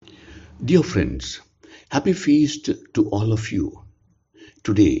Dear friends, happy feast to all of you.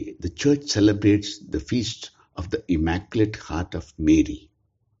 Today, the church celebrates the feast of the Immaculate Heart of Mary.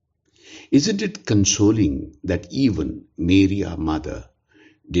 Isn't it consoling that even Mary, our mother,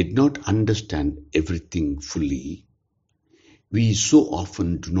 did not understand everything fully? We so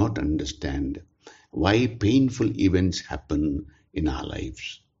often do not understand why painful events happen in our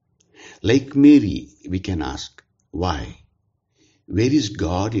lives. Like Mary, we can ask, why? Where is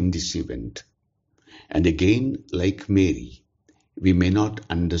God in this event? And again, like Mary, we may not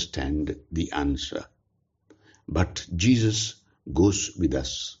understand the answer. But Jesus goes with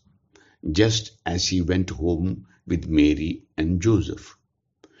us, just as he went home with Mary and Joseph.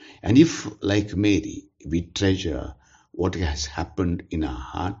 And if, like Mary, we treasure what has happened in our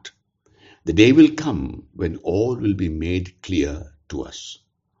heart, the day will come when all will be made clear to us.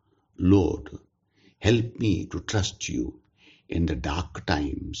 Lord, help me to trust you in the dark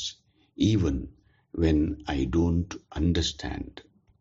times, even when I don't understand.